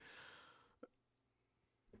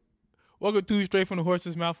Welcome to Straight from the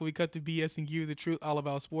Horse's Mouth, where we cut the BS and give you the truth all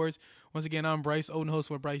about sports. Once again, I'm Bryce Oden,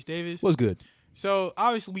 host with Bryce Davis. What's good? So,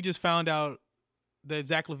 obviously, we just found out that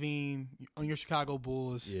Zach LaVine on your Chicago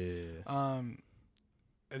Bulls is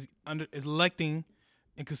electing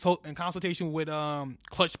in consultation with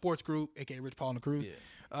Clutch Sports Group, a.k.a. Rich Paul and the crew,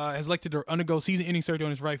 has elected to undergo season-ending surgery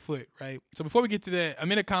on his right foot, right? So, before we get to that,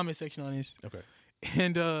 I'm in a comment section on this. Okay.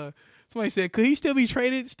 And somebody said, could he still be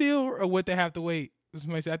traded still, or would they have to wait?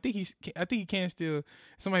 Somebody said, I think he can still.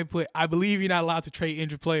 Somebody put, I believe you're not allowed to trade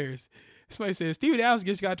injured players. Somebody said, Steven Adams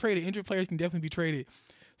just got traded. Injured players can definitely be traded.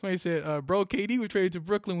 Somebody said, bro, KD was traded to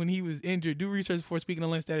Brooklyn when he was injured. Do research before speaking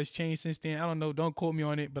unless that has changed since then. I don't know. Don't quote me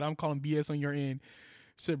on it, but I'm calling BS on your end.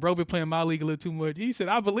 Said, bro, been playing my league a little too much. He said,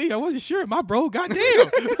 I believe. I wasn't sure. My bro, goddamn.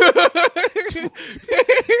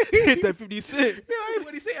 Hit that 50 cent. Yeah,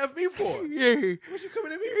 What'd he say F me for? Yeah. What you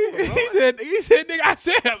coming at me for, bro? He said, nigga, I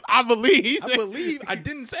said, I believe. He said, I believe. I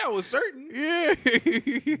didn't say I was certain. Yeah.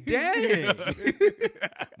 Dang.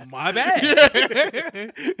 My bad. Yeah.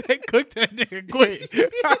 They cooked that nigga quick.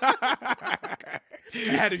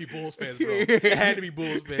 It had to be Bulls fans, bro. It had to be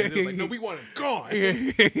Bulls fans. It was like, no, we want him gone.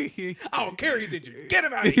 I don't care he's injured. Get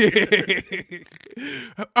him out of here.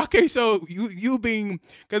 Okay, so you being,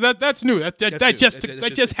 because that's new.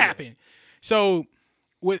 That just happened. So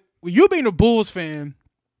with you being a Bulls fan,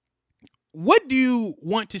 what do you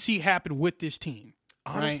want to see happen with this team?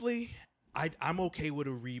 Honestly, right? I'm okay with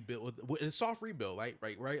a rebuild, with a soft rebuild,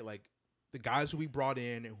 right? Like the guys who we brought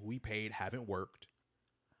in and who we paid haven't worked.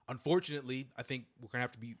 Unfortunately, I think we're gonna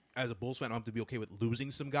have to be, as a Bulls fan, I have to be okay with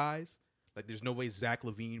losing some guys. Like, there's no way Zach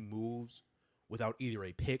LaVine moves without either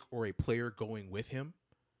a pick or a player going with him,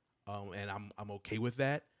 and I'm okay with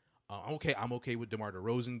that. I'm okay with DeMar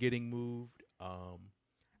DeRozan getting moved.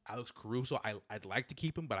 Alex Caruso, I'd like to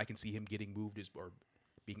keep him, but I can see him getting moved or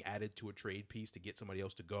being added to a trade piece to get somebody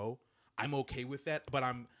else to go. I'm okay with that, but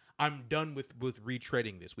I'm done with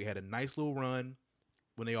retreading this. We had a nice little run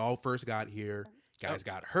when they all first got here. Guys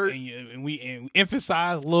got hurt, and we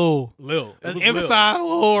emphasize Lil. Emphasize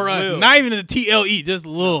Lil run, not even the TLE, just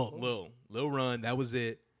Lil run. That was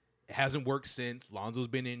it. It hasn't worked since. Lonzo's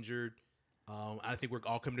been injured. I think we're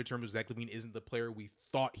all coming to terms with Zach LaVine isn't the player we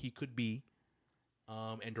thought he could be.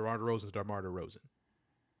 And DeMar DeRozan is DeMar DeRozan.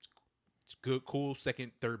 It's good, cool,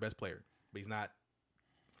 second, third best player, but he's not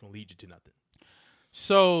gonna lead you to nothing.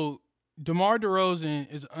 So DeMar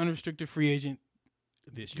DeRozan is an unrestricted free agent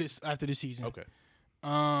after this season. Okay.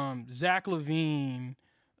 Zach LaVine,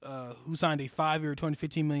 who signed a 5-year,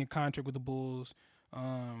 $215 million contract with the Bulls,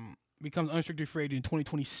 becomes unrestricted free agent in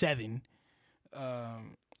 2027.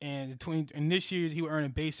 And this year he would earn a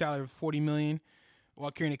base salary of $40 million, while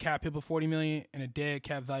carrying a cap hit of $40 million and a dead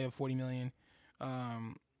cap value of $40 million.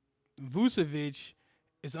 Vucevic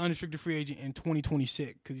is an unrestricted free agent in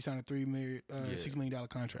 2026 because he signed a $6 million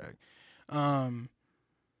contract.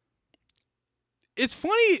 It's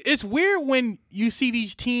funny. It's weird when you see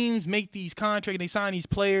these teams make these contracts and they sign these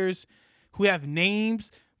players who have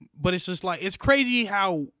names, but it's just like, it's crazy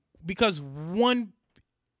how, because I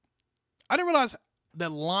didn't realize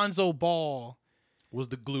that Lonzo Ball was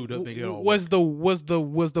the glue to make it all was the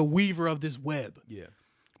weaver of this web. Yeah.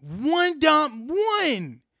 One,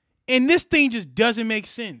 and this thing just doesn't make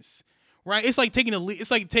sense, right? It's like taking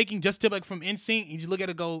Justin Timberlake from NSYNC and you just look at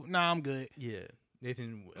it and go, nah, I'm good. Yeah.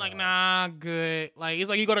 Nathan, like, nah, good. Like, it's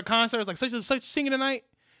like you go to concerts, like such singing tonight.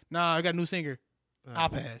 Nah, I got a new singer. I'll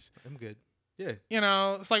pass. I'm good. Yeah. You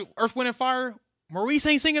know, it's like Earth, Wind, and Fire. Maurice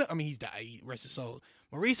ain't singing. I mean, he's died. He rest his soul.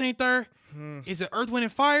 Maurice ain't there. Is it Earth, Wind,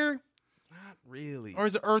 and Fire? Not really. Or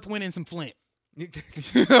is it Earth, Wind, and some Flint?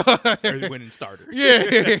 Earth, Wind, and Starter.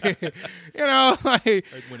 Yeah. You know, like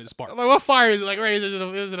Earth, Wind, and Spark. Like, what fire is it? Like, right?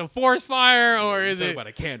 Is it a forest fire or is it about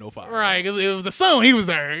a candle fire? Right. It was the sun. He was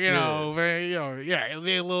there. You know, very. You know, yeah. It'll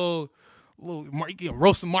be a little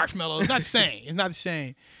roast some marshmallows. It's not the same. It's not the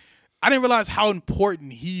same. I didn't realize how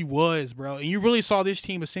important he was, bro. And you really saw this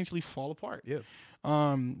team essentially fall apart. Yeah.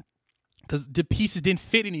 Because the pieces didn't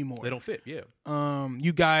fit anymore. They don't fit. Yeah.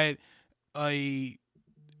 You got a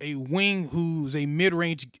wing who's a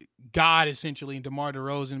mid-range god, essentially, in DeMar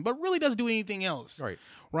DeRozan, but really doesn't do anything else.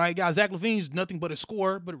 Right? Guys, Zach LaVine's nothing but a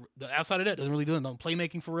scorer, but outside of that, doesn't really do no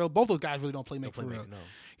playmaking for real. Both those guys really don't play for real. No.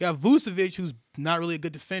 You got Vucevic, who's not really a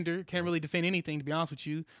good defender, can't really defend anything, to be honest with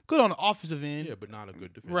you. Good on the offensive end. Yeah, but not a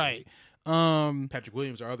good defender. Right. Patrick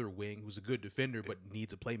Williams, our other wing, who's a good defender, but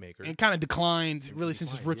needs a playmaker. And kind of declined since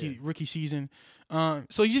his rookie season.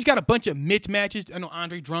 So you just got a bunch of mismatches. I know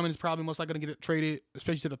Andre Drummond is probably most likely going to get traded,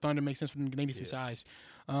 especially to the Thunder. Makes sense for them. They need some size.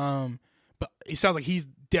 But it sounds like he's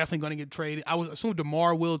definitely going to get traded. I would assume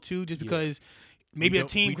DeMar will too, just because Maybe a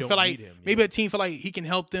team feel like him, yeah. maybe a team feel like he can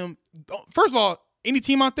help them. First of all, any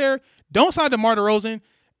team out there, don't sign DeMar DeRozan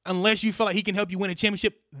unless you feel like he can help you win a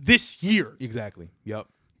championship this year. Exactly. Yep.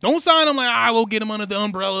 Don't sign him like, we'll get him under the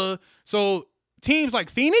umbrella. So teams like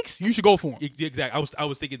Phoenix, you should go for him. Exactly. I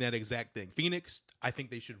was thinking that exact thing. Phoenix, I think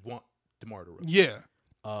they should want DeMar DeRozan. Yeah.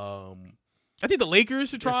 I think the Lakers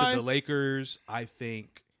should try. The Lakers, I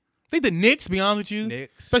think the Knicks, be honest with you.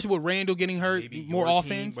 Knicks. Especially with Randall getting hurt, more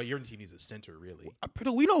offense. But your team needs a center, really.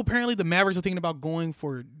 We know apparently the Mavericks are thinking about going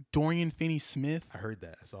for Dorian Finney-Smith. I heard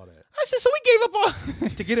that. I saw that. I said, so we gave up on...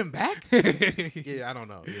 to get him back? Yeah, I don't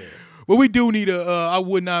know. Yeah. Well, we do need I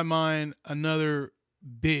would not mind another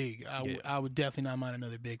big. I would definitely not mind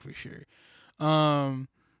another big for sure.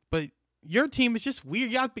 But your team is just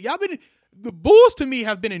weird. Y'all been... The Bulls, to me,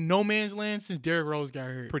 have been in no man's land since Derrick Rose got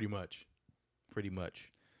hurt. Pretty much.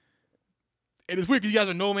 And it's weird because you guys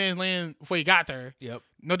are no man's land before you got there. Yep.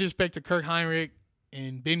 No disrespect to Kirk Heinrich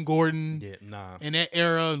and Ben Gordon. Yeah, nah. In that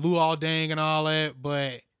era, Lou Aldang and all that,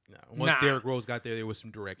 but once Derrick Rose got there was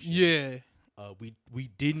some direction. Yeah. We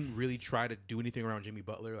didn't really try to do anything around Jimmy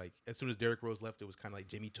Butler. Like as soon as Derrick Rose left, it was kind of like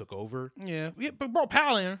Jimmy took over. Yeah, but brought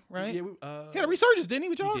Powell in, right? Yeah, he had a resurgence, didn't he?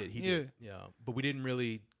 With y'all? He did. Yeah, but we didn't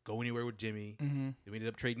really go anywhere with Jimmy. Mm-hmm. Then we ended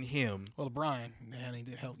up trading him. Well, LeBron, man, he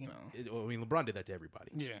did help. LeBron did that to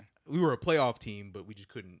everybody. Yeah, we were a playoff team, but we just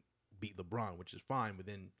couldn't beat LeBron, which is fine. But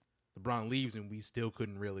then LeBron leaves, and we still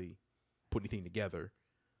couldn't really put anything together.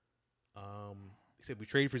 Except we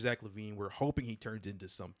traded for Zach LaVine. We're hoping he turns into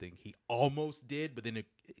something. He almost did, but then it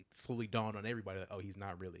slowly dawned on everybody that, he's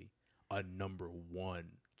not really a number one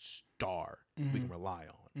star we can rely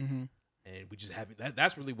on. Mm-hmm. And we just haven't.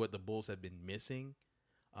 That's really what the Bulls have been missing.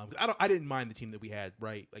 I didn't mind the team that we had,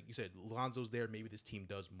 right? Like you said, Lonzo's there. Maybe this team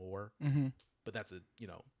does more. Mm-hmm. But that's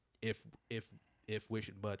if Wish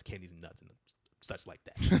and Bud's candies and nuts and such like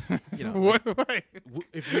that. What?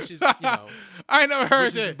 If Wish is, I never heard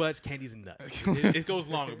Wishes that. and Bud's candies and nuts. It goes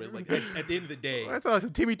longer, but it's like at the end of the day, that's all some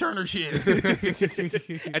Timmy Turner shit. At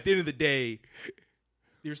the end of the day,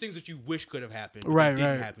 there's things that you wish could have happened, but right?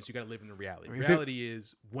 didn't happen. So you got to live in the reality. The reality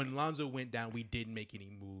is, when Lonzo went down, we didn't make any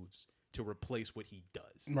moves to replace what he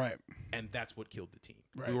does. Right. And that's what killed the team.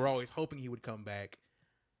 Right. We were always hoping he would come back.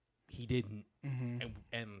 He didn't. Mm-hmm.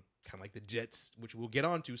 And kind of like the Jets, which we'll get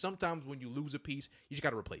on to, sometimes when you lose a piece, you just got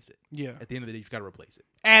to replace it. Yeah. At the end of the day, you've got to replace it.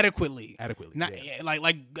 Adequately. Not,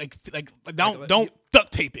 don't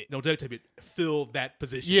duct tape it. Don't duct tape it. Fill that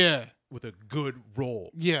position. Yeah. With a good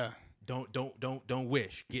role. Yeah. Don't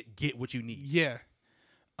wish. Get what you need. Yeah.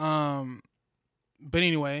 But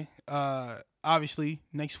anyway, obviously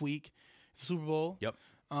next week it's the Super Bowl. Yep.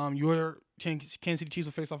 Your Kansas City Chiefs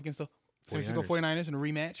will face off against the San Francisco 49ers in a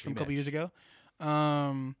rematch from a couple years ago.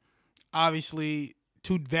 Obviously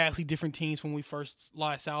two vastly different teams when we first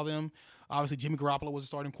last saw them. Obviously Jimmy Garoppolo was a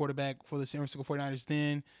starting quarterback for the San Francisco 49ers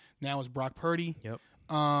then. Now it's Brock Purdy. Yep.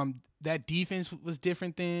 That defense was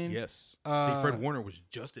different then. Yes. I think Fred Warner was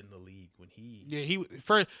just in the league when he. Yeah, he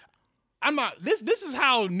first. I'm not. This is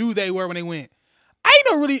how new they were when they went. I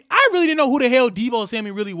really didn't know who the hell Debo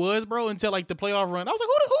Samuel really was, bro, until like the playoff run. I was like,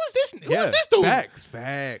 who is this? Who is this dude? Facts.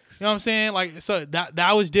 You know what I'm saying? Like, so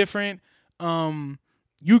that was different.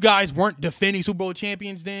 You guys weren't defending Super Bowl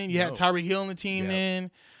champions then. You had Tyreek Hill on the team then.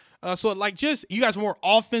 So like, just you guys were more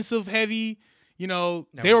offensive heavy.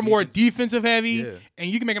 They were more defensive heavy, and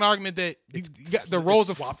you can make an argument that you got the roles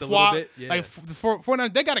of swapped a little bit. Yeah. Like the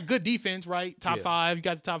 49ers, they got a good defense, right? Top five. You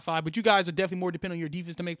guys are top five, but you guys are definitely more dependent on your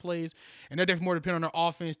defense to make plays, and they're definitely more dependent on their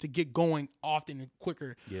offense to get going often and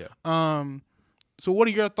quicker. Yeah. So what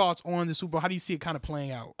are your thoughts on the Super Bowl? How do you see it kind of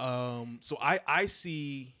playing out? So I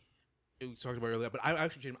see. We talked about it earlier, but I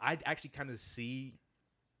actually kind of see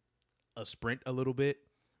a sprint a little bit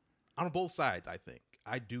on both sides. I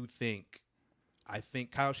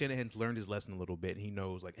think Kyle Shanahan's learned his lesson a little bit. He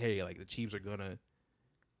knows, like, hey, like the Chiefs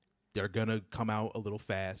they're gonna come out a little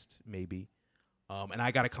fast, maybe, and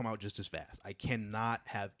I got to come out just as fast. I cannot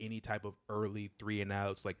have any type of early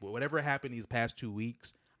 3-and-outs. Like whatever happened these past 2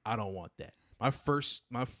 weeks, I don't want that. My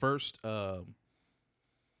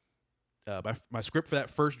script for that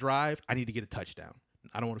first drive, I need to get a touchdown.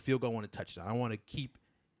 I don't want to field goal. I want a touchdown. I want to keep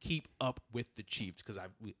up with the Chiefs because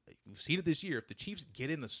we've seen it this year. If the Chiefs get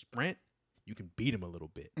in a sprint, you can beat them a little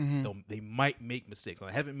bit. Mm-hmm. They might make mistakes.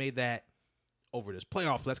 I haven't made that over this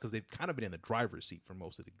playoff. That's because they've kind of been in the driver's seat for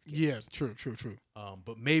most of the games. Yeah, true.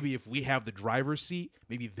 But maybe if we have the driver's seat,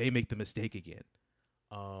 maybe they make the mistake again.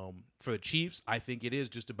 For the Chiefs, I think it is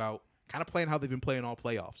just about kind of playing how they've been playing all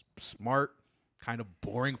playoffs. Smart, kind of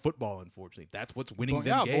boring football, unfortunately. That's what's winning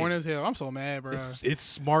them games. Boring as hell. I'm so mad, bro. It's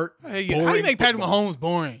smart, how do you make Patrick Mahomes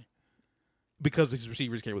boring? because his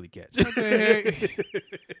receivers can't really catch. What the heck?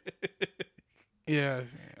 Yeah.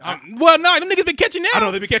 Well, no, them niggas been catching now. I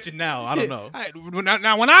know they've been catching now. I don't know.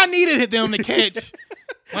 Now, when I needed them to catch,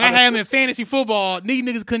 when I had them in fantasy football, these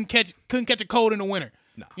niggas couldn't catch a cold in the winter.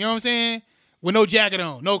 No. You know what I'm saying? With no jacket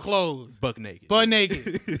on, no clothes, Butt naked,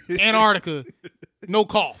 Antarctica, no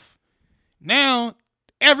cough. Now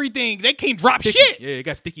everything they can't drop sticky. shit. Yeah, it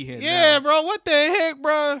got sticky hands. Yeah, now. bro. What the heck,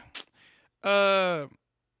 bro? So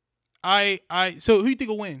who you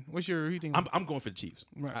think will win? Who you think? I'm going for the Chiefs.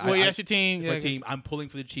 Right. Well, that's your team. My team. I'm pulling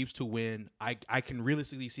for the Chiefs to win. I can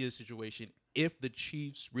realistically see a situation if the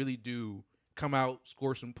Chiefs really do come out,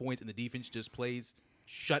 score some points, and the defense just plays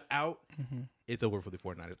shut out. Mm-hmm. It's over for the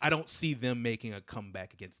 49ers. I don't see them making a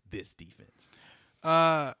comeback against this defense.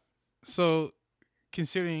 So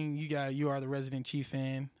considering you are the resident Chief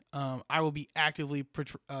fan, I will be actively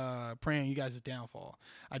praying you guys' downfall.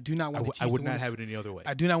 I do not want the Chiefs. I would not have it any other way.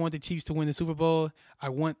 I do not want the Chiefs to win the Super Bowl. I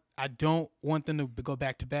don't want them to go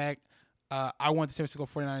back to back. I want the San Francisco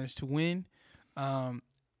 49ers to win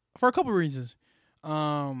for a couple of reasons.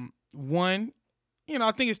 One,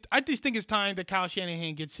 I just think it's time that Kyle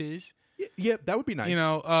Shanahan gets his. Yeah, that would be nice.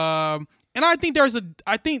 And I think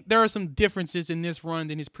there are some differences in this run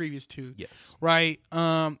than his previous two. Yes. Right.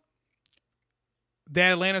 That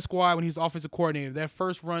Atlanta squad when he was offensive coordinator, that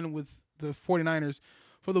first run with the 49ers,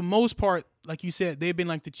 for the most part, like you said, they've been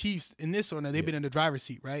like the Chiefs in this one. They've been in the driver's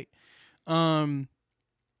seat, right? I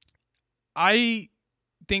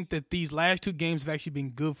think that these last two games have actually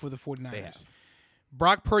been good for the 49ers.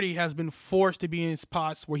 Brock Purdy has been forced to be in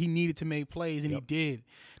spots where he needed to make plays, and he did.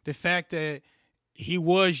 The fact that he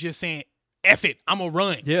was just saying, F it, I'm going to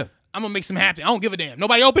run. Yeah. I'm going to make some happen. I don't give a damn.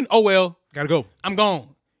 Nobody open? Oh, well. Gotta go. I'm gone.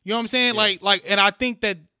 You know what I'm saying? Yeah. And I think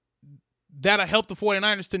that'll help the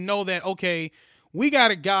 49ers to know that, okay, we got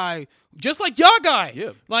a guy just like y'all guy.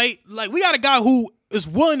 Yeah. Like we got a guy who is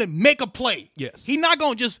willing to make a play. Yes. He's not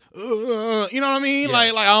going to just, you know what I mean? Yes.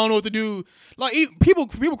 Like I don't know what to do. Like people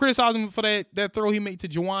criticize him for that throw he made to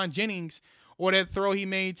Juwan Jennings or that throw he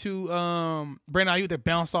made to Brandon Ayuk that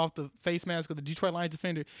bounced off the face mask of the Detroit Lions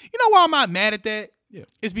defender. You know why I'm not mad at that? Yeah.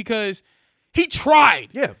 It's because he tried.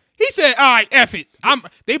 Yeah. He said, all right, F it.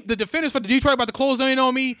 The defenders for the Detroit about to close in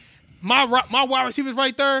on me. My wide receivers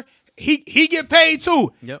right there. He get paid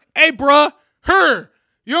too. Yep. Hey, bruh, her.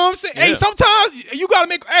 You know what I'm saying? Yeah. Hey, sometimes you got to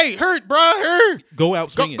make, hurt, bruh, her. Go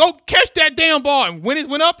out swinging. Go catch that damn ball. And when it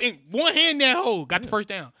went up in one hand that hole, got the first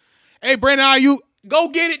down. Hey, Brandon Ayuk, go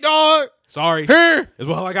get it, dog. Sorry. Her. That's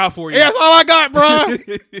all I got for you. Yeah, that's all I got,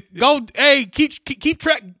 bruh. Go, keep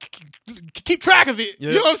track of it.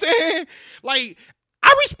 Yep. You know what I'm saying? Like,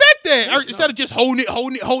 I respect that. Instead of just holding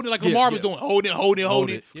it like Lamar was doing. Hold it. What you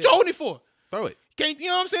holding it for? Throw it. Can't, you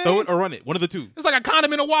know what I'm saying? Throw it or run it. One of the two. It's like a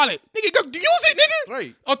condom in a wallet. Nigga, go use it, nigga.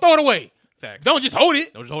 Right. Or throw it away. Facts. Don't just hold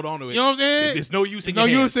it. Don't just hold on to it. You know what I'm saying? It's no use in your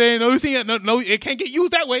hands. No use in it. No, it can't get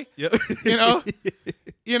used that way. Yep.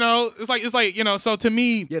 It's like, so to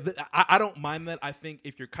me. Yeah, I don't mind that. I think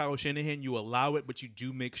if you're Kyle Shanahan, you allow it, but you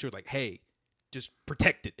do make sure, like, hey, just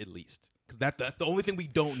protect it at least. Because that's the only thing we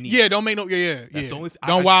don't need. Yeah, don't make no. Yeah. That's the only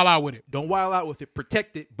don't wild out with it. Don't wild out with it.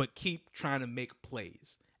 Protect it, but keep trying to make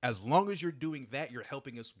plays. As long as you're doing that, you're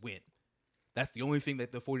helping us win. That's the only thing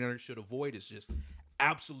that the 49ers should avoid is just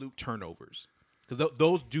absolute turnovers. Because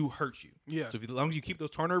those do hurt you. Yeah. So as long as you keep those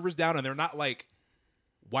turnovers down and they're not like,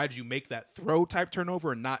 why did you make that throw type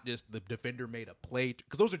turnover and not just the defender made a play?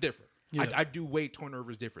 Because those are different. Yeah. I do weigh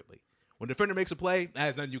turnovers differently. When the defender makes a play, that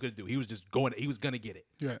has nothing you could do. He was just going. He was going to get it.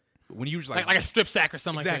 Yeah. When you just like a strip sack or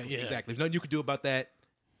something exactly, like that. Yeah. Exactly. There's nothing you could do about that.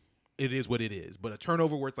 It is what it is. But a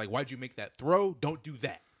turnover where it's like, why'd you make that throw? Don't do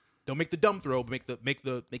that. Don't make the dumb throw, but make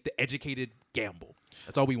the educated gamble.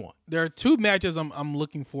 That's all we want. There are two matches I'm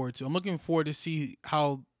looking forward to. I'm looking forward to see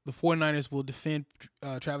how the 49ers will defend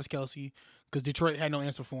Travis Kelce because Detroit had no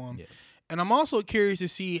answer for him. Yeah. And I'm also curious to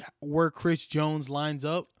see where Chris Jones lines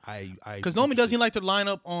up. Because normally doesn't he like to line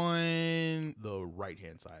up on the right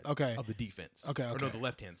hand side of the defense. Okay. Or no, the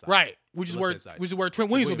left hand side. Right. Which is where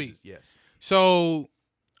Trent Williams will be. Yes. So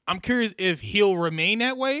I'm curious if he'll remain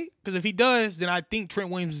that way, because if he does, then I think Trent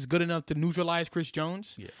Williams is good enough to neutralize Chris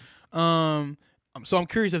Jones. Yeah. So I'm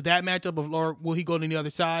curious if that matchup or will he go to the other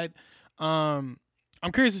side.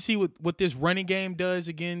 I'm curious to see what this running game does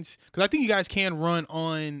against, because I think you guys can run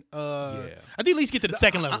on. I think at least get to the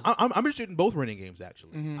second level. I'm interested in both running games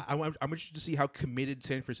actually. Mm-hmm. I'm interested to see how committed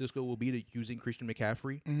San Francisco will be to using Christian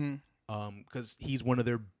McCaffrey. Because he's one of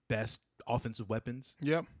their best offensive weapons.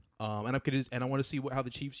 Yep. And I want to see how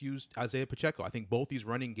the Chiefs use Isaiah Pacheco. I think both these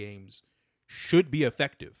running games should be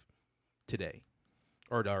effective today,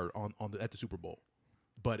 or at the Super Bowl.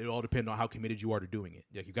 but it all depends on how committed you are to doing it.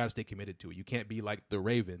 Like, you got to stay committed to it. You can't be like the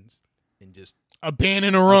Ravens and just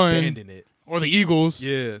abandon a run. Abandon it. Or the Eagles.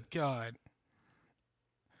 Yeah. God.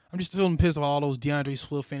 I'm just feeling pissed off all those DeAndre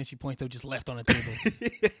Swift fantasy points that were just left on the table.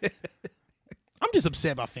 I'm just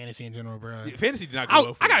upset about fantasy in general, bro. Yeah, fantasy did not go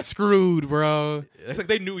well for I got screwed, bro. It's like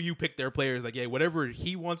they knew you picked their players. Like, yeah, whatever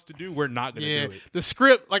he wants to do, we're not going to do it. The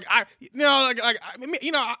script, I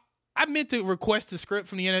meant to request the script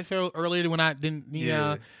from the NFL earlier when I didn't,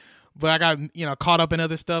 but I got, caught up in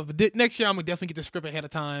other stuff. But next year, I'm going to definitely get the script ahead of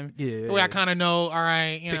time. Yeah. The way I kind of know, all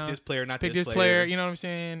right, pick this player, not pick this player. You know what I'm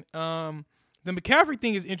saying? The McCaffrey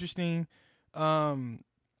thing is interesting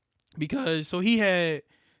because he had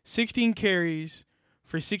 16 carries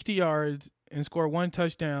for 60 yards and scored 1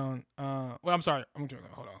 touchdown. I'm sorry. Hold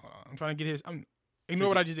on. I'm trying to get his. Ignore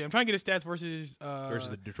what I just did. I'm trying to get his stats versus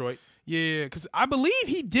the Detroit. Yeah, because I believe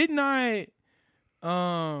he did not.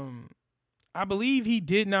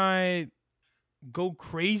 Go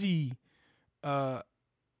crazy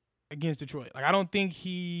against Detroit. Like, I don't think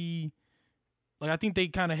he. Like, I think they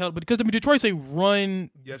kind of held, but because Detroit's a run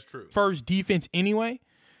first defense anyway.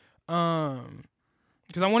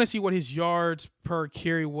 Because I want to see what his yards per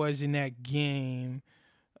carry was in that game.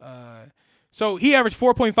 So he averaged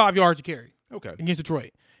 4.5 yards a carry. Okay. Against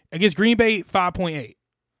Detroit. Against Green Bay, 5.8.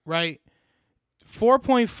 Right?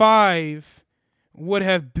 4.5 would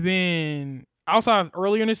have been outside of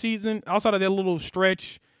earlier in the season, outside of that little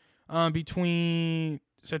stretch between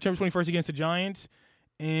September 21st against the Giants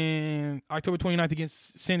and October 29th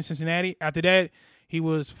against Cincinnati. After that, he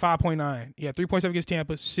was 5.9. He had 3.7 against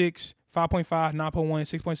Tampa, 6, 5.5, 9.1,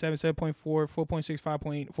 6.7, 7.4, 4.6,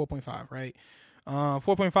 5.8, 4.5, right?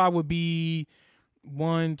 4.5 would be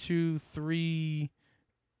 1, 2, 3,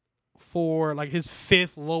 4, like his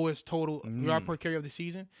 5th lowest total yard per carry of the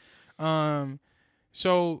season.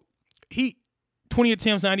 So he 20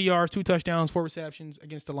 attempts, 90 yards, 2 touchdowns, 4 receptions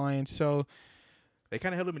against the Lions. So they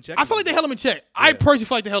kind of held him in check. I feel like they held him in check. Yeah. I personally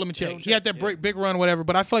feel like they held him in check. He had that big run, whatever,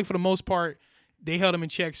 but I feel like for the most part, they held him in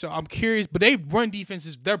check. So I'm curious, but they run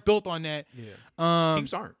defenses, they're built on that. Yeah.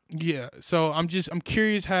 Teams aren't. Yeah. So I'm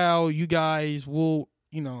curious how you guys will,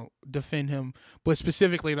 defend him. But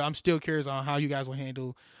specifically, I'm still curious on how you guys will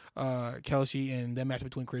handle Kelsey and that match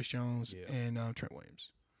between Chris Jones and Trent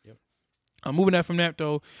Williams. Yep. Moving on from that,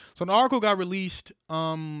 though. So an article got released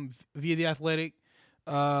via The Athletic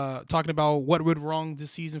talking about what went wrong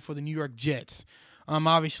this season for the New York Jets.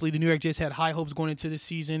 Obviously, the New York Jets had high hopes going into this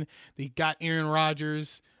season. They got Aaron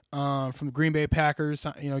Rodgers from the Green Bay Packers.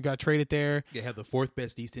 Got traded there. They had the 4th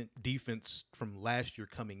best defense from last year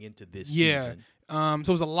coming into this season. So it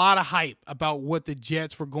was a lot of hype about what the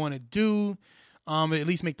Jets were going to do. At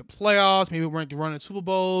least make the playoffs. Maybe we're going to run a Super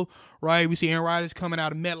Bowl, right? We see Aaron Rodgers coming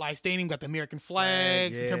out of MetLife Stadium, got the American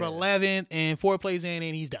flag, September 11th, and 4 plays in,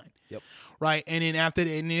 and he's done. Yep. Right, and then after that,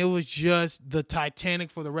 and it was just the Titanic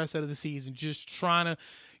for the rest of the season, just trying to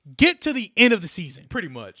get to the end of the season. Pretty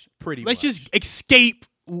much. Let's just escape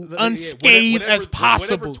unscathed as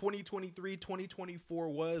possible. Whatever 2023, 2024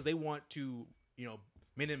 was, they want to,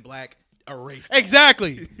 Men in Black erase that.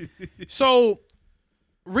 Exactly. So,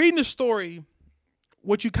 reading the story,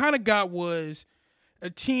 what you kind of got was a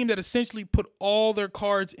team that essentially put all their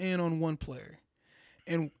cards in on one player.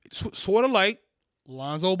 And sort of like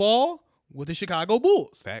Lonzo Ball with the Chicago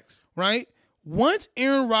Bulls. Facts. Right? Once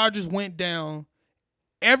Aaron Rodgers went down,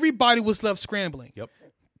 everybody was left scrambling. Yep.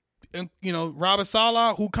 And, Robert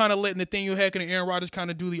Saleh, who kind of let Nathaniel Hackett and Aaron Rodgers kind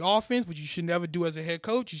of do the offense, which you should never do as a head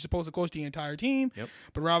coach. You're supposed to coach the entire team. Yep.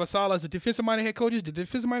 But Robert Saleh, as a defensive-minded head coach, the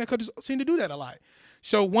defensive-minded coaches seem to do that a lot.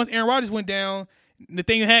 So once Aaron Rodgers went down,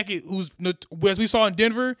 Nathaniel Hackett, who's, as we saw in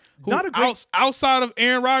Denver, who outside of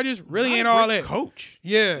Aaron Rodgers, really ain't all that. Coach.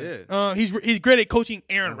 Yeah. He's great at coaching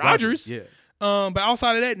Aaron Rodgers. Yeah. But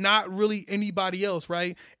outside of that, not really anybody else,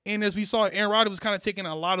 right? And as we saw, Aaron Rodgers was kind of taking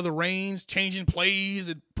a lot of the reins, changing plays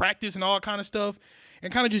and practice and all kind of stuff,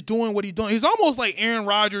 and kind of just doing what he's doing. He's almost like Aaron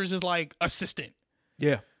Rodgers is like assistant.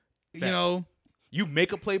 Yeah. Facts. You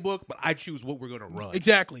make a playbook, but I choose what we're going to run.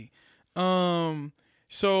 Exactly.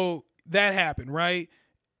 So that happened, right?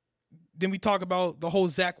 Then we talk about the whole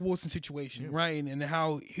Zach Wilson situation, right? And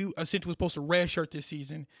how he essentially was supposed to redshirt this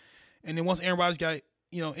season. And then once Aaron Rodgers got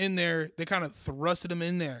in there, they kind of thrusted him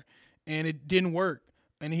in there, and it didn't work.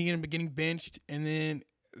 And he ended up getting benched. And then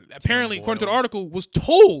apparently, according to the article, was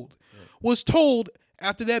told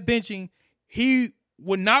after that benching, he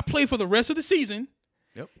would not play for the rest of the season.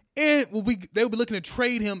 Yep. And they would be looking to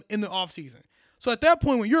trade him in the offseason. So at that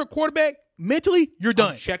point, when you're a quarterback, mentally, you're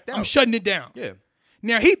done. I'm checked out. I'm shutting it down. Yeah.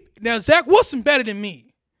 Now Zach Wilson better than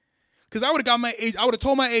me. Because I would have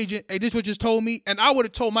told my agent, hey, this was just told me, and I would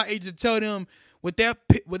have told my agent to tell them with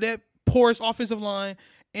that porous offensive line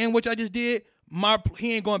and what I just did,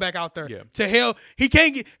 he ain't going back out there. Yeah. To hell, he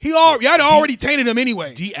can't get. Y'all already tainted him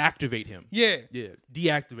anyway. Deactivate him. Yeah.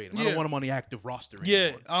 Deactivate him. I don't want him on the active roster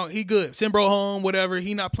anymore. Yeah, he good. Send bro home, whatever.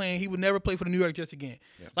 He not playing. He would never play for the New York Jets again.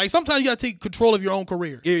 Yeah. Like sometimes you gotta take control of your own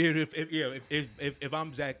career. If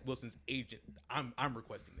I'm Zach Wilson's agent, I'm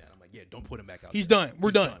requesting that. I'm like, yeah, don't put him back out. He's done.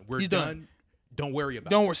 We're done. We're done. Don't worry about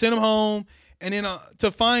it. Don't worry. Send him home. And then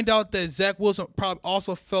to find out that Zach Wilson probably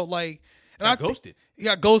also felt like ghosted. He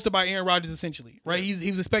got ghosted by Aaron Rodgers essentially, right? Yeah. He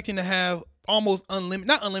was expecting to have almost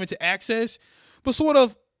not unlimited access, but sort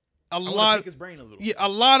of a lot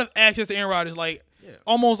of access to Aaron Rodgers, like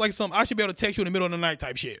almost like I should be able to text you in the middle of the night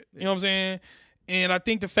type shit. You know what I'm saying? And I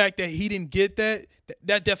think the fact that he didn't get that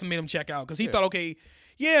definitely made him check out because he thought, okay,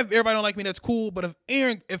 yeah, if everybody don't like me, that's cool. But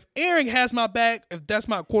if Aaron has my back, if that's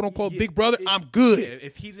my quote unquote big brother, I'm good. Yeah,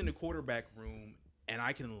 if he's in the quarterback room and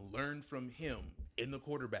I can learn from him in the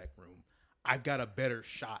quarterback room, I've got a better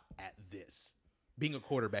shot at this being a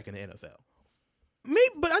quarterback in the NFL. Maybe,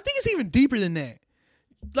 but I think it's even deeper than that.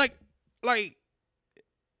 Like it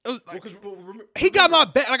was like he got my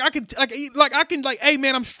back. Like I can hey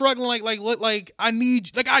man, I'm struggling. Like I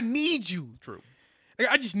need you. True. Like,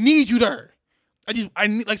 I just need you there. I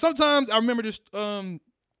need, like sometimes I remember just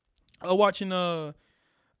watching I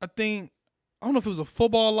don't know if it was a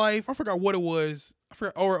Football Life. I forgot what it was. I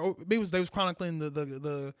forgot or maybe they was chronicling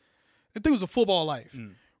the I think it was a Football Life,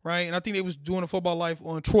 right? And I think they was doing a Football Life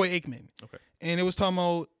on Troy Aikman. Okay. And it was talking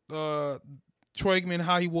about Troy Aikman,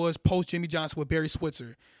 how he was post Jimmy Johnson with Barry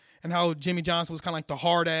Switzer, and how Jimmy Johnson was kind of like the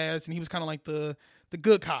hard ass, and he was kind of like the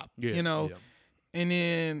good cop, you know. Yeah. And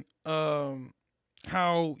then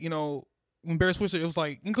how when Barry Switzer, it was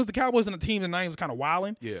like because the Cowboys and the team in the 90s was kind of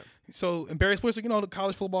wilding. Yeah. So and Barry Switzer, the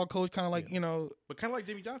college football coach, kind of like but kind of like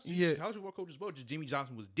Jimmy Johnson. Yeah. College football coach as well. Just Jimmy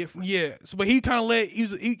Johnson was different. Yeah. So but he kind of let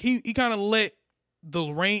he kind of let the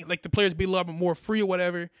reign, like the players be a little bit more free or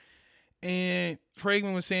whatever. And Troy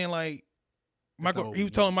Aikman was saying like he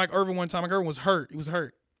was telling Mike Irvin one time, Mike Irvin was hurt. He was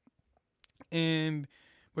hurt.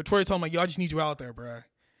 But Troy told him like, yo, I just need you out there, bro.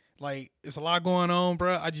 Like it's a lot going on,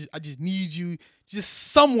 bro. I just need you just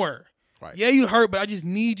somewhere. Right. Yeah, you hurt, but I just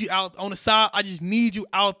need you out on the side. I just need you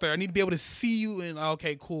out there. I need to be able to see you and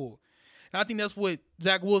okay, cool. And I think that's what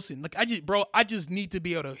Zach Wilson. Like I just need to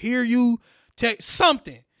be able to hear you, text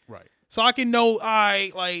something. Right. So I can know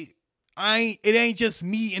it ain't just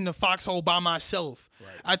me in the foxhole by myself. Right.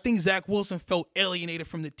 I think Zach Wilson felt alienated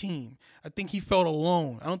from the team. I think he felt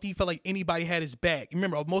alone. I don't think he felt like anybody had his back.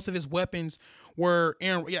 Remember, most of his weapons were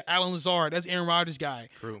Alan Lazard. That's Aaron Rodgers' guy.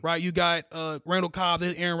 True. Right? You got Randall Cobb.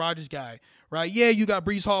 That's Aaron Rodgers' guy. Right? Yeah, you got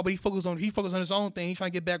Breece Hall, but he focused on his own thing. He's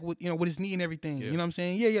trying to get back with with his knee and everything. Yeah. You know what I'm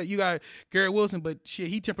saying? Yeah. You got Garrett Wilson, but shit,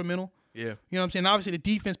 he temperamental. Yeah. You know what I'm saying? Obviously, the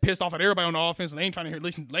defense pissed off at everybody on the offense, and they ain't trying to they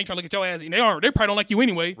ain't trying to look at your ass. And they probably don't like you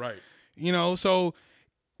anyway. Right. So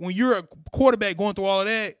when you're a quarterback going through all of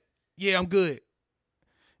that, yeah, I'm good.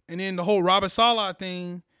 And then the whole Robert Saleh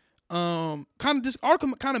thing, this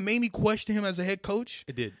article kind of made me question him as a head coach.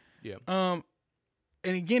 It did, yeah. And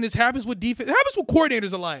again, this happens with defense. It happens with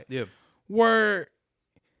coordinators a lot. Yeah. Where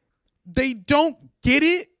they don't get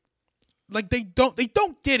it. Like they don't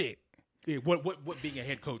get it. Yeah. What being a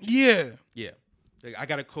head coach? Yeah. Yeah. Like, I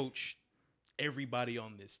got to coach everybody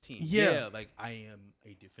on this team. Yeah. Like I am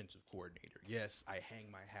a defensive coordinator. Yes, I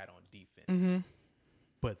hang my hat on defense. Mm-hmm.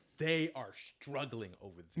 But they are struggling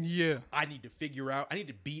over there. Yeah. I need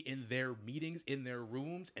to be in their meetings, in their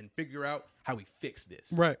rooms, and figure out how we fix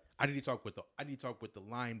this. Right. I need to talk with the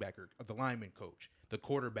linebacker, the lineman coach, the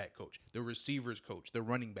quarterback coach, the receivers coach, the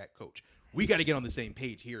running back coach. We got to get on the same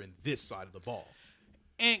page here in this side of the ball.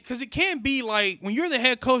 And because it can't be like when you're the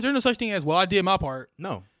head coach, there's no such thing as, well, I did my part.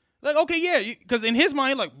 No. Like, okay, yeah, because in his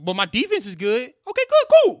mind, like, well, my defense is good. Okay,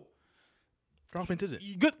 good, cool. Your offense isn't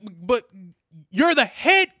good, but you're the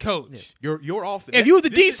head coach. Yeah. Your offense. If you were the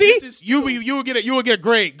DC, you would get a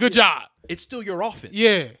grade. Good job. It's still your offense.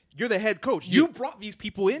 Yeah, you're the head coach. You brought these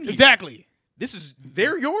people in here. Exactly.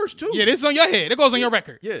 They're yours too. Yeah, this is on your head. That goes on your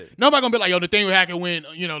record. Yeah. Nobody gonna be like, yo, Nathaniel Hackett when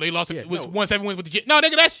they lost 1-7 wins with the Jets. No,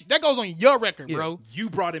 nigga, that goes on your record, bro. You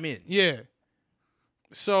brought him in. Yeah.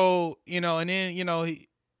 So and then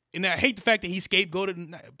and I hate the fact that he scapegoated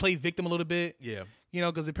and played victim a little bit. Yeah.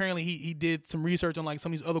 Because apparently he did some research on like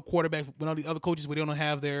some of these other quarterbacks, when all these other coaches where they don't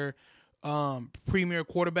have their premier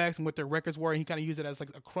quarterbacks and what their records were, and he kind of used it as like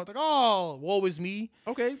a like, oh, woe is me.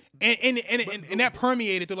 Okay. And that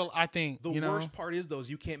permeated through I think. The worst part is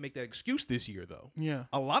you can't make that excuse this year though. Yeah.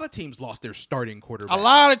 A lot of teams lost their starting quarterback. A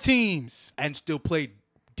lot of teams. And still played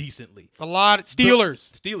decently. A lot of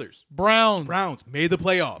Steelers. Browns Browns made the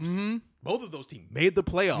playoffs. Mm-hmm. Both of those teams made the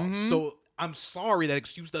playoffs. Mm-hmm. So I'm sorry that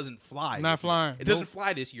excuse doesn't fly. Not flying. It doesn't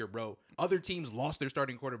fly this year, bro. Other teams lost their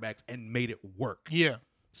starting quarterbacks and made it work. Yeah.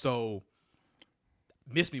 So,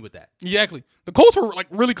 miss me with that. Exactly. The Colts were like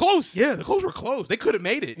really close. Yeah, the Colts were close. They could have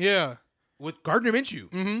made it. Yeah. With Gardner Minshew.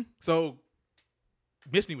 Mm-hmm. So,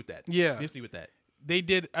 miss me with that. Yeah. Miss me with that.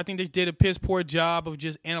 I think they did a piss poor job of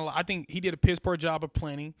just analyzing. I think he did a piss poor job of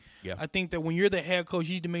planning. Yeah. I think that when you're the head coach,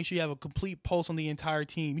 you need to make sure you have a complete pulse on the entire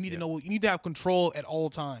team. You need to know. You need to have control at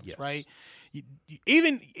all times, Yes. right?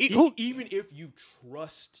 Even if you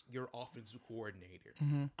trust your offensive coordinator,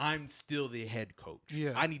 I'm still the head coach.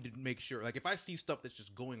 Yeah. I need to make sure. Like, if I see stuff that's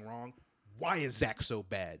just going wrong, why is Zach so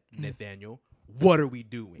bad, Nathaniel? What are we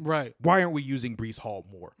doing? Right. Why aren't we using Breece Hall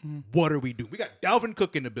more? What are we doing? We got Dalvin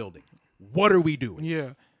Cook in the building. What are we doing?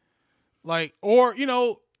 Yeah. Like, or,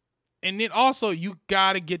 and then also you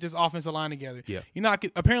got to get this offensive line together. Yeah. You're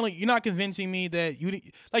not convincing me that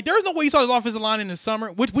there's no way you saw this offensive line in the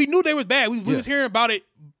summer, which we knew they was bad. We was hearing about it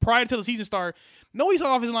prior to the season start. No way you saw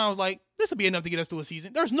the offensive line was like, this will be enough to get us to a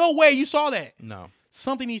season. There's no way you saw that. No.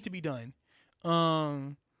 Something needs to be done.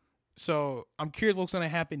 So I'm curious what's going to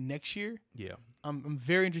happen next year. Yeah. I'm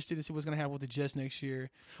very interested to see what's going to happen with the Jets next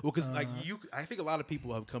year. Well, because I think a lot of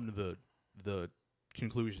people have come to the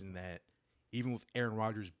conclusion that even with Aaron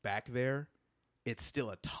Rodgers back there, it's still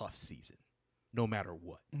a tough season, no matter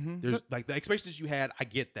what. There's like the expectations you had. I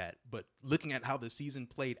get that, but looking at how the season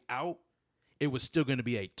played out, it was still going to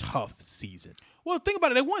be a tough season. Well, think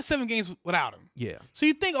about it. They won 7 games without him. Yeah. So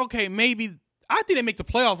you think, okay, maybe I think they make the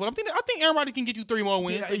playoffs. But I think Aaron Rodgers can get you 3 more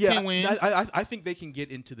wins, 10 wins. I think they can get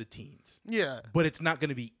into the teens. Yeah. But it's not going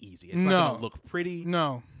to be easy. It's not going to look pretty.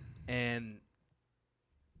 No. And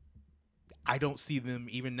I don't see them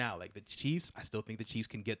even now. Like the Chiefs, I still think the Chiefs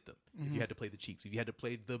can get them. If you had to play the Chiefs, if you had to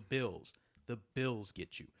play the Bills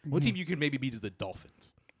get you. One team you could maybe beat is the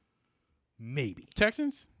Dolphins. Maybe.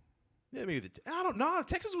 Texans? Yeah, maybe. I don't know.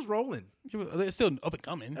 Texas was rolling. They're still up and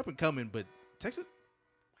coming. Up and coming, but Texas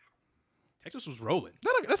was rolling.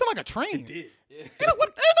 That's not like a train. It did. Yeah. There's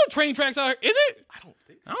no train tracks out here. Is it? I don't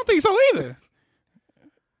think so. I don't think so either.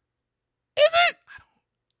 Is it?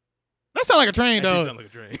 That sounds like a train, though. That sound like a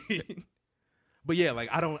train. But yeah, like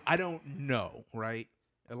I don't know, right?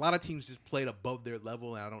 A lot of teams just played above their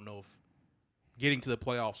level, and I don't know if getting to the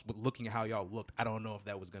playoffs, but looking at how y'all looked, I don't know if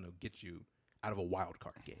that was going to get you out of a wild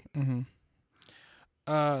card game.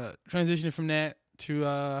 Transitioning from that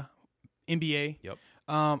to NBA. Yep.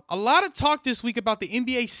 A lot of talk this week about the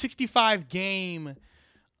NBA 65 game.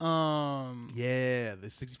 Yeah, the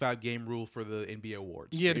 65 game rule for the NBA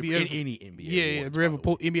awards. Yeah, to be any NBA. Awards, we have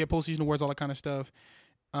NBA postseason awards, all that kind of stuff.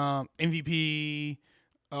 MVP,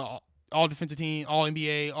 all defensive team, all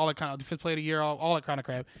NBA, all that kind of defensive player of the year, all that kind of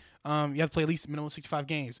crap. You have to play at least minimum 65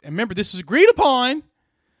 games. And remember, this is agreed upon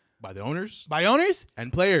by the owners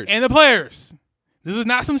and players. And the players. This is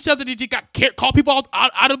not some stuff that they just call people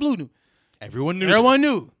out of the blue. Everyone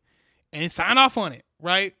knew. And signed off on it,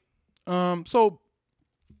 right? So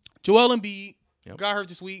Joel Embiid got hurt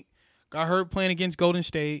this week. Got hurt playing against Golden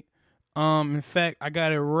State. In fact, I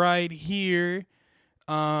got it right here.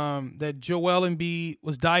 That Joel Embiid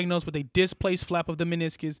was diagnosed with a displaced flap of the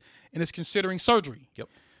meniscus and is considering surgery. Yep.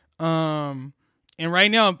 And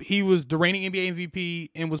right now he was the reigning NBA MVP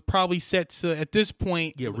and was probably set to, at this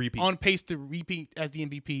point, repeat. On pace to repeat as the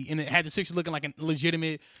MVP. And it had the Sixers looking like a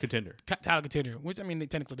legitimate contender, title contender. Which I mean,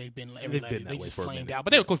 technically they've been they just flamed out,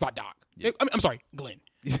 but yeah. they were coached by Doc. Yeah. I'm sorry, Glenn.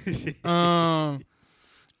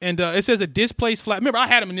 And it says a displaced flap. Remember, I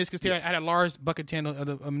had a meniscus tear. Yes. I had a Lars bucket tendon,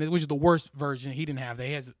 which is the worst version. He didn't have that.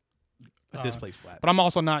 He has a displaced flap. But I'm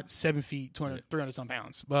also not 7 feet, 300 some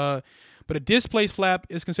pounds. But a displaced flap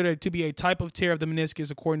is considered to be a type of tear of the meniscus,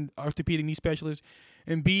 according to orthopedic knee specialists.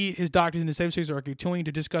 And B, his doctors in the 76ers are continuing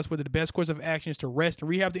to discuss whether the best course of action is to rest and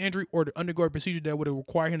rehab the injury or to undergo a procedure that would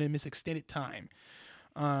require him to miss extended time.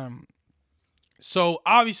 So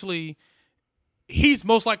obviously, he's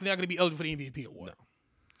most likely not going to be eligible for the MVP award.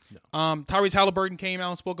 No. Tyrese Halliburton came out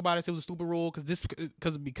and spoke about it. Said it was a stupid rule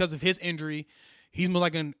because of his injury, he's most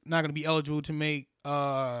likely not going to be eligible to make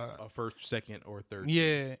a first, second, or third.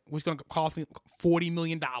 Yeah, which is going to cost him $40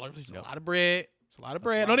 million. It's a lot of bread. It's a lot of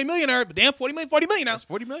bread. I know they're millionaire, but damn, $40 million now. That's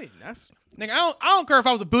 $40 million. That's nigga. I don't care if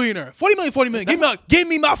I was a billionaire. $40 million. Give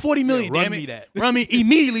me my $40 million. Run damn me it. that. Run me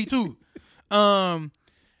immediately too. I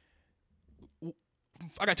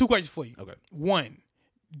got 2 questions for you. Okay. 1.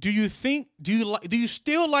 Do you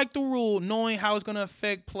still like the rule knowing how it's going to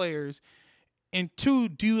affect players? And 2,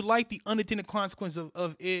 do you like the unintended consequence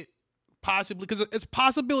of it possibly? Because it's a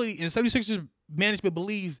possibility, and 76ers management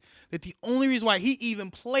believes that the only reason why he even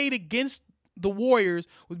played against the Warriors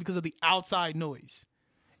was because of the outside noise.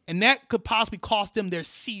 And that could possibly cost them their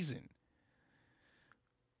season.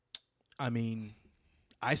 I mean,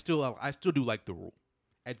 I still do like the rule.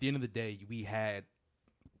 At the end of the day,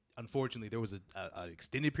 unfortunately, there was an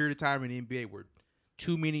extended period of time in the NBA where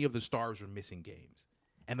too many of the stars were missing games,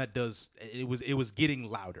 and it was getting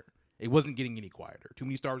louder. It wasn't getting any quieter. Too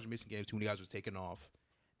many stars were missing games. Too many guys were taking off,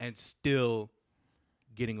 and still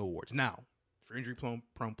getting awards. Now, for injury-prone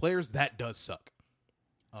players, that does suck.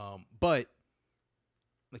 But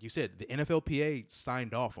like you said, the NFLPA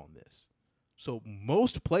signed off on this, so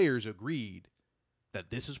most players agreed that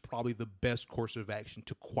this is probably the best course of action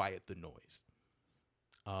to quiet the noise.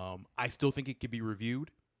 I still think it could be reviewed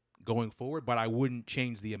going forward, but I wouldn't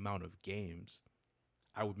change the amount of games.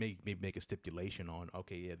 I would maybe make a stipulation on,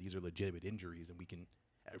 okay, yeah, these are legitimate injuries, and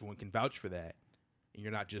everyone can vouch for that, and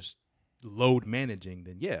you're not just load managing.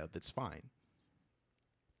 Then yeah, that's fine.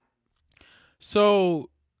 So,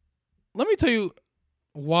 let me tell you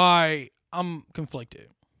why I'm conflicted.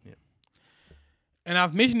 Yeah, and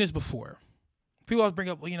I've mentioned this before. People always bring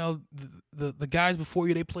up, the guys before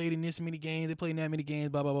you, they played in this many games, they played in that many games,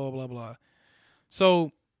 blah blah blah blah blah.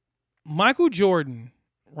 So, Michael Jordan,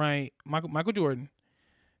 right? Michael Jordan.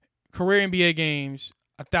 Career NBA games,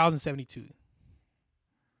 1,072.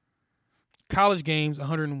 College games,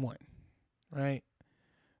 101. Right?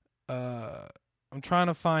 I'm trying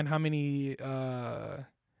to find how many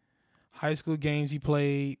high school games he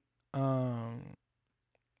played. I'm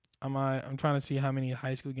trying to see how many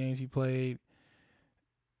high school games he played.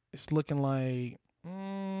 It's looking like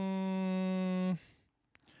let me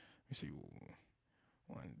see.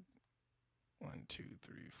 1, 2,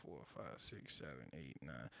 3, 4, 5, 6, 7, 8,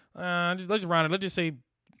 9. Let's round it. Let's just say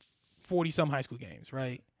 40-some high school games,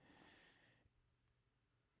 right?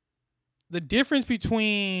 The difference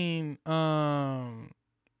between I'll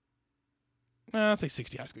say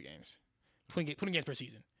 60 high school games, 20 games per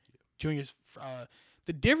season. Juniors.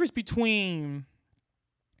 The difference between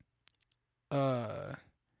all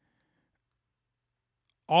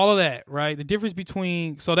of that, right? The difference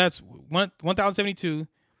between, so that's 1,072.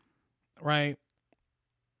 Right,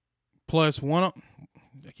 plus I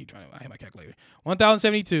hit my calculator.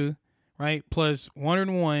 1,072, right, plus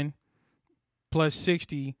 101, plus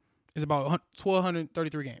 60 is about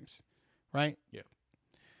 1,233 games, right? Yeah.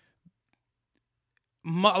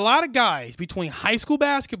 A lot of guys between high school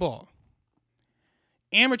basketball,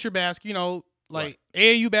 amateur basketball, like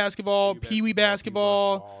AAU basketball, Pee Wee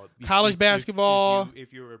basketball, college basketball.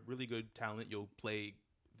 If you're a really good talent, you'll play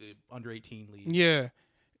the under 18 league. Yeah.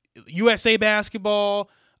 USA basketball.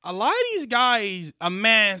 A lot of these guys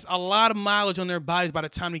amass a lot of mileage on their bodies by the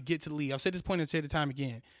time they get to the league. I've said this point and said the time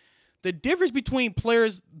again. The difference between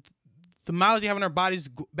players, the mileage they have on their bodies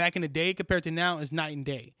back in the day compared to now is night and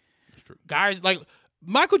day. That's true. Guys like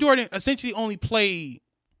Michael Jordan essentially only played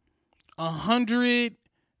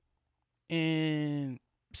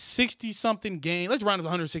 160 something games. Let's round up to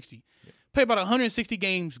 160. Yeah. Played about 160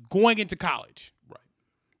 games going into college. Right.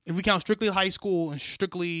 If we count strictly high school and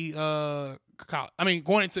strictly college,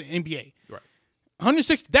 going into NBA. Right.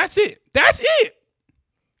 160, that's it. That's it.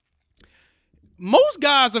 Most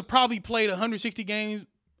guys have probably played 160 games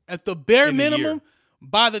at the bare minimum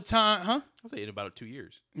by the time, huh? I'll say in about 2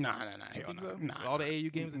 years. Nah. Hell no. Nah. All the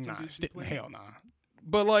AAU games that hell nah.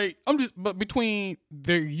 But between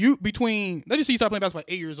let's just say you start playing basketball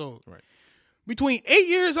at 8 years old. Right. Between 8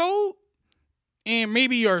 years old and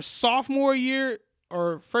maybe your sophomore year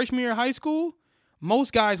or freshman year of high school,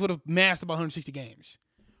 most guys would have mastered about 160 games,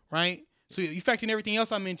 right? So you factor in everything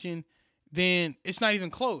else I mentioned, then it's not even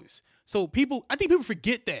close. So I think people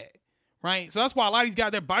forget that, right? So that's why a lot of these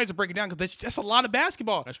guys, their bodies are breaking down because that's a lot of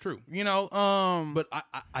basketball. That's true. But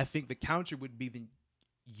I think the counter would be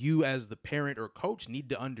you as the parent or coach need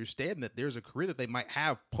to understand that there's a career that they might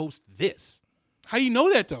have post this. How do you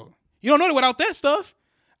know that though? You don't know that without that stuff.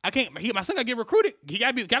 My son got to get recruited. He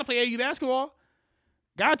got to play AAU basketball.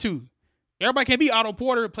 Got to. Everybody can't be Otto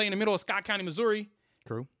Porter playing in the middle of Scott County, Missouri.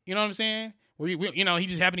 True. You know what I'm saying? He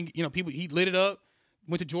just happened to, people, he lit it up,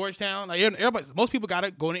 went to Georgetown. Like most people got to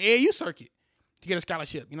go on the AAU circuit to get a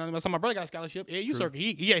scholarship. You know what I mean? My brother got a scholarship, AAU True. Circuit.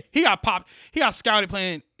 He got popped. He got scouted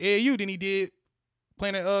playing AAU than he did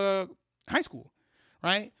playing at high school,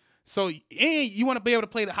 right? So, and you want to be able to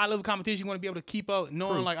play the high level competition. You want to be able to keep up,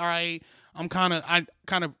 knowing True. Like, all right, I'm kind of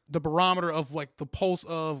the barometer of like the pulse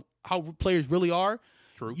of how players really are.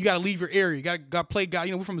 True. You got to leave your area. You got to play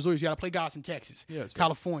guys. We're from Missouri. So you got to play guys from Texas,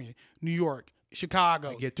 California, New York,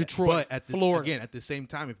 Chicago, Detroit, but Florida. At the same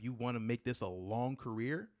time, if you want to make this a long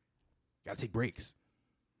career, you got to take breaks.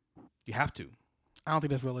 You have to. I don't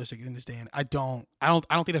think that's realistic in this day and I don't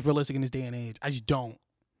think that's realistic in this day and age. I just don't.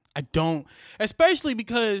 Especially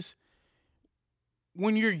because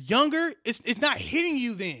when you're younger, it's not hitting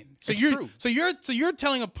you then. So you're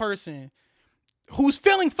telling a person who's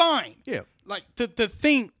feeling fine. Yeah. Like to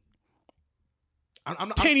think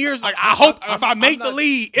I'm 10 years, like, I hope if I make the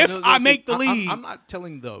league, if I make the league. I'm not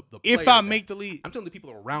telling the player if I make the league. I'm telling the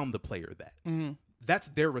people around the player that. Mm-hmm. That's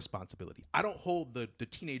their responsibility. I don't hold the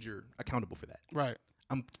teenager accountable for that. Right.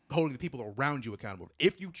 I'm holding the people around you accountable.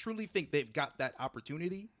 If you truly think they've got that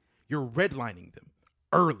opportunity, you're redlining them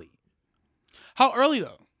early. How early,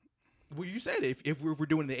 though? Well, you said if we're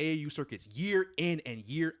doing the AAU circuits year in and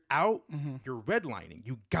year out, you're redlining.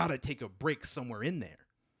 You got to take a break somewhere in there.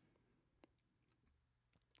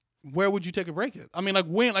 Where would you take a break at? I mean, like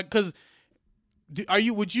when? Like, because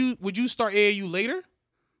would you start AAU later?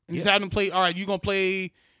 And just have them play. All right, you're gonna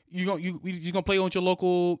play. You're gonna play on your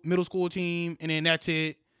local middle school team, and then that's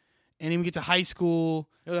it. And then we get to high school,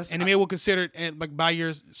 and then maybe we'll consider it and like by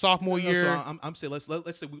your sophomore year. So I'm saying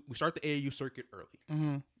let's say we start the AAU circuit early.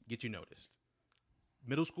 Get you noticed.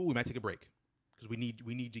 Middle school, we might take a break because we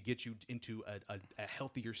need to get you into a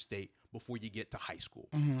healthier state before you get to high school.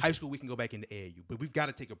 High school, we can go back into AAU, but we've got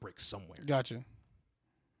to take a break somewhere. Gotcha.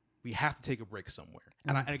 We have to take a break somewhere.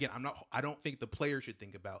 And again, I don't think the player should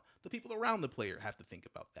think about, the people around the player have to think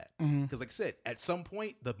about that. Because like I said, at some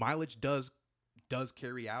point the mileage does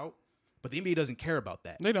carry out, but the NBA doesn't care about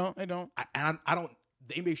that. They don't. I don't,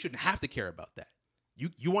 the NBA shouldn't have to care about that.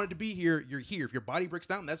 You wanted to be here, you're here. If your body breaks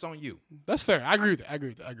down, that's on you. That's fair. I agree with that.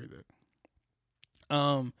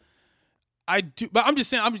 I do, but I'm just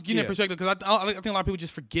saying, I'm just getting that perspective because I think a lot of people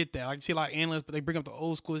just forget that. Like, you see a lot of analysts, but they bring up the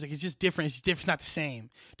old school. It's like, it's just different. It's different. It's not the same.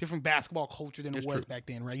 Different basketball culture than it was back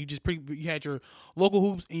then, right? You had your local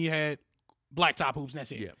hoops and you had blacktop hoops, and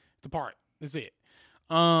that's it. Yeah. The part. That's it.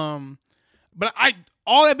 But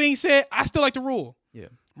all that being said, I still like the rule. Yeah.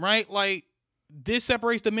 Right? Like, this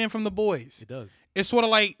separates the men from the boys. It does. It's sort of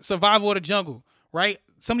like survival of the jungle, right?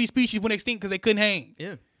 Some of these species went extinct because they couldn't hang.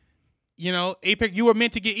 Yeah. You know, Apex, you were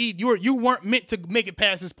meant to get eaten. You weren't meant to make it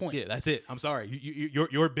past this point. Yeah, that's it. I'm sorry.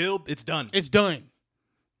 Your build, it's done. It's done.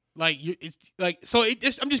 Like, it's like, so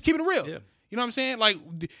I'm just keeping it real. Yeah. You know what I'm saying? Like,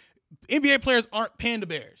 NBA players aren't panda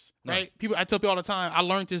bears, right? No. I tell people all the time, I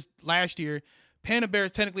learned this last year. Panda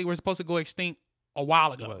bears technically were supposed to go extinct a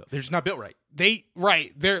while ago. Well, they're just not built right. They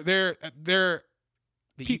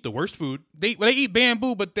eat the worst food. They eat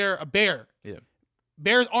bamboo, but they're a bear. Yeah.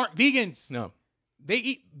 Bears aren't vegans. No.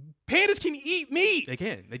 Pandas can eat meat. They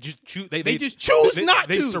can. They just choose. They just choose not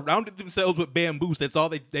to. They surrounded themselves with bamboos. That's all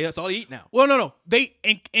they eat now. Well, no. They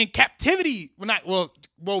in captivity. I go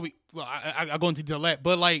into detail that,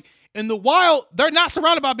 but like in the wild, they're not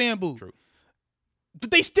surrounded by bamboo. True. But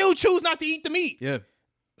they still choose not to eat the meat. Yeah.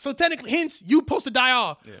 So technically, hence you supposed to die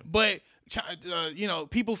off. Yeah. But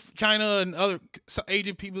people, China and other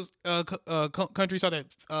Asian people's countries saw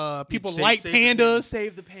that people like pandas.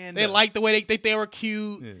 Save the panda. They like the way they think they were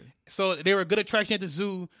cute. Yeah. So they were a good attraction at the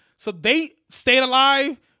zoo. So they stayed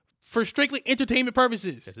alive for strictly entertainment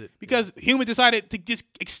purposes. That's it. Because humans decided to just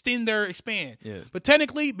expand. Yeah. But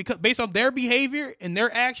technically, because based on their behavior and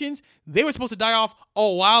their actions, they were supposed to die off a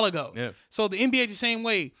while ago. Yeah. So the NBA is the same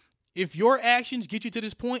way. If your actions get you to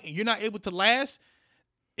this point and you're not able to last,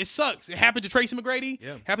 it sucks. It happened to Tracy McGrady.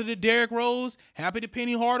 Yeah. Happened to Derrick Rose. Happened to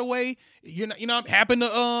Penny Hardaway. Happened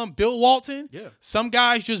to Bill Walton. Yeah. Some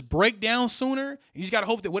guys just break down sooner. You just gotta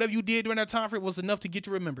hope that whatever you did during that time frame was enough to get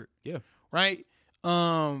you remembered. Yeah. Right.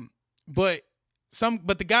 But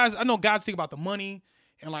the guys, I know guys think about the money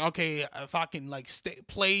and like, okay, if I can like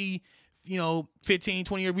play, 15,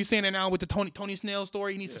 20 years. We're saying that now with the Tony Snell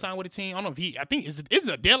story. He needs to sign with a team. I don't know if I think, is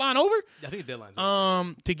the deadline over? I think the deadline's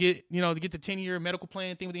over. To get the 10-year medical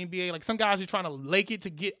plan thing with the NBA. Like some guys are trying to lake it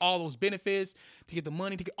to get all those benefits, to get the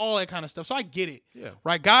money, to get all that kind of stuff. So I get it. Yeah.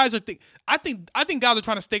 Right. Guys are, I think guys are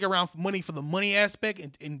trying to stick around for money for the money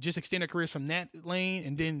aspect and just extend their careers from that lane.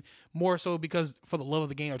 And then more so because for the love of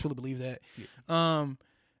the game, I truly believe that. Yeah.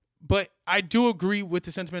 But I do agree with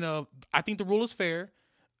the sentiment of, I think the rule is fair.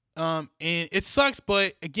 And it sucks,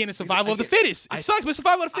 but again, it's survival of the fittest. It sucks, but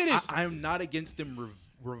survival of the fittest. I'm not against them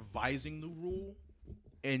revising the rule,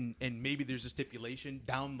 and maybe there's a stipulation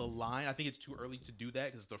down the line. I think it's too early to do that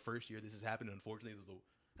because it's the first year this has happened. Unfortunately, this is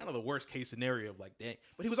kind of the worst case scenario of like, dang.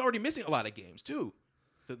 But he was already missing a lot of games too,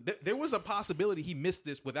 so there was a possibility he missed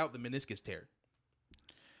this without the meniscus tear.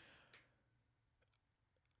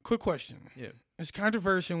 Quick question. Yeah, it's a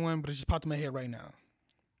controversial one, but it just popped in my head right now.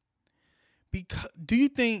 Do you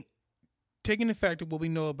think, taking the fact of what we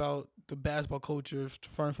know about the basketball culture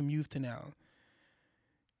starting from youth to now,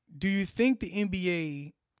 do you think the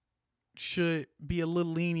NBA should be a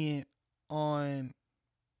little lenient on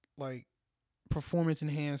like performance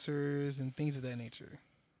enhancers and things of that nature?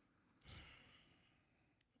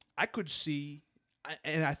 I could see,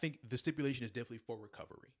 and I think the stipulation is definitely for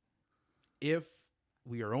recovery. If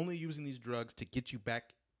we are only using these drugs to get you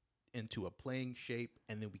back into a playing shape,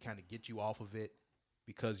 and then we kind of get you off of it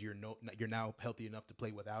because you're now healthy enough to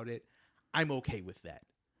play without it, I'm okay with that.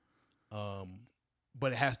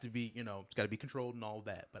 But it has to be, it's got to be controlled and all of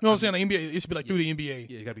that. But I'm saying? The NBA, it should be like through the NBA.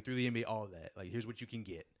 Yeah, it got to be through the NBA, all of that. Like, here's what you can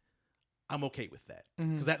get. I'm okay with that.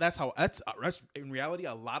 Because that's in reality,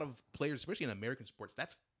 a lot of players, especially in American sports,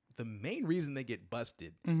 that's the main reason they get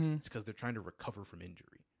busted. It's because they're trying to recover from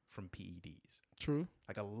injury, from PEDs. True.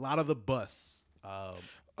 Like, a lot of the busts.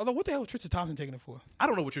 Although, what the hell was Tristan Thompson taking it for? I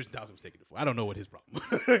don't know what Tristan Thompson was taking it for. I don't know what his problem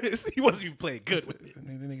was. He wasn't even playing good with it.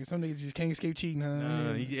 Some niggas just can't escape cheating.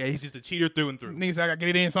 Huh? He's just a cheater through and through. Niggas, I gotta get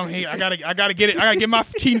it in somehow. I gotta get it. I gotta get my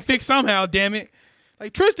cheating fixed somehow. Damn it!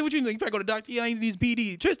 Like Tristan, what you need? You better go to the doctor. Yeah, I need these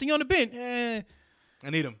PD. Tristan, you on the bench? I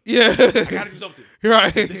need him. Yeah, I gotta do something.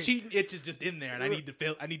 Right. The cheating itch is just in there, and I need to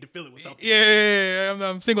fill it with something. Yeah.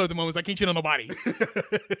 I'm single at the moment, so I can't cheat on nobody.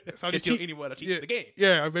 So I just cheat anyone. I cheat the game.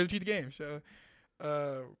 Yeah, I better cheat the game. So,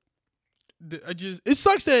 it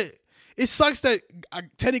sucks that I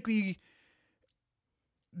technically.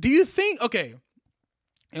 Do you think? Okay,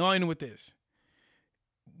 and I'll end with this.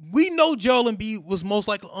 We know Joel Embiid was most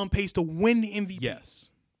likely on pace to win the MVP. Yes.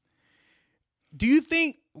 Do you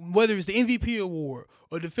think whether it's the MVP award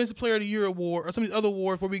or Defensive Player of the Year award or some of these other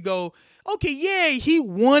awards where we go, okay, yeah, he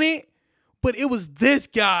won it, but it was this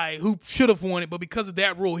guy who should have won it, but because of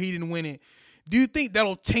that rule, he didn't win it. Do you think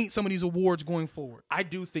that'll taint some of these awards going forward? I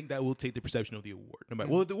do think that will take the perception of the award. No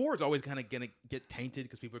matter, well, the award's always kind of gonna get tainted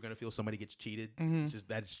because people are gonna feel somebody gets cheated.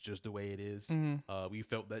 That's just the way it is. We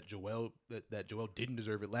felt that Joel didn't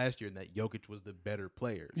deserve it last year, and that Jokic was the better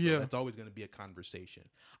player. So that's always gonna be a conversation.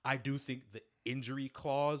 I do think the injury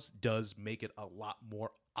clause does make it a lot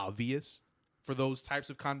more obvious for those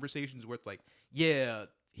types of conversations where it's like, yeah,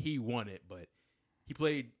 he won it, but he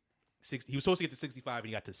played 60. He was supposed to get to 65, and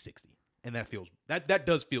he got to 60. And that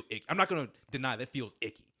does feel icky. I'm not going to deny that feels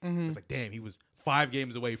icky. It's like, damn, he was 5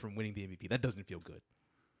 games away from winning the MVP. That doesn't feel good.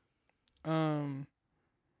 But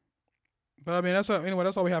I mean, that's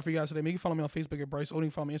all we have for you guys today. You can follow me on Facebook at Bryce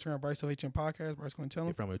Oding. Follow me on Instagram, Bryce SFHM Podcast. Bryce going to tell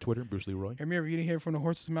him. Follow me on Twitter, Bruce Leroy. And remember, you didn't hear from the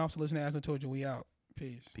horse's mouth, so listen to As I Told You. We out.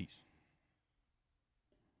 Peace.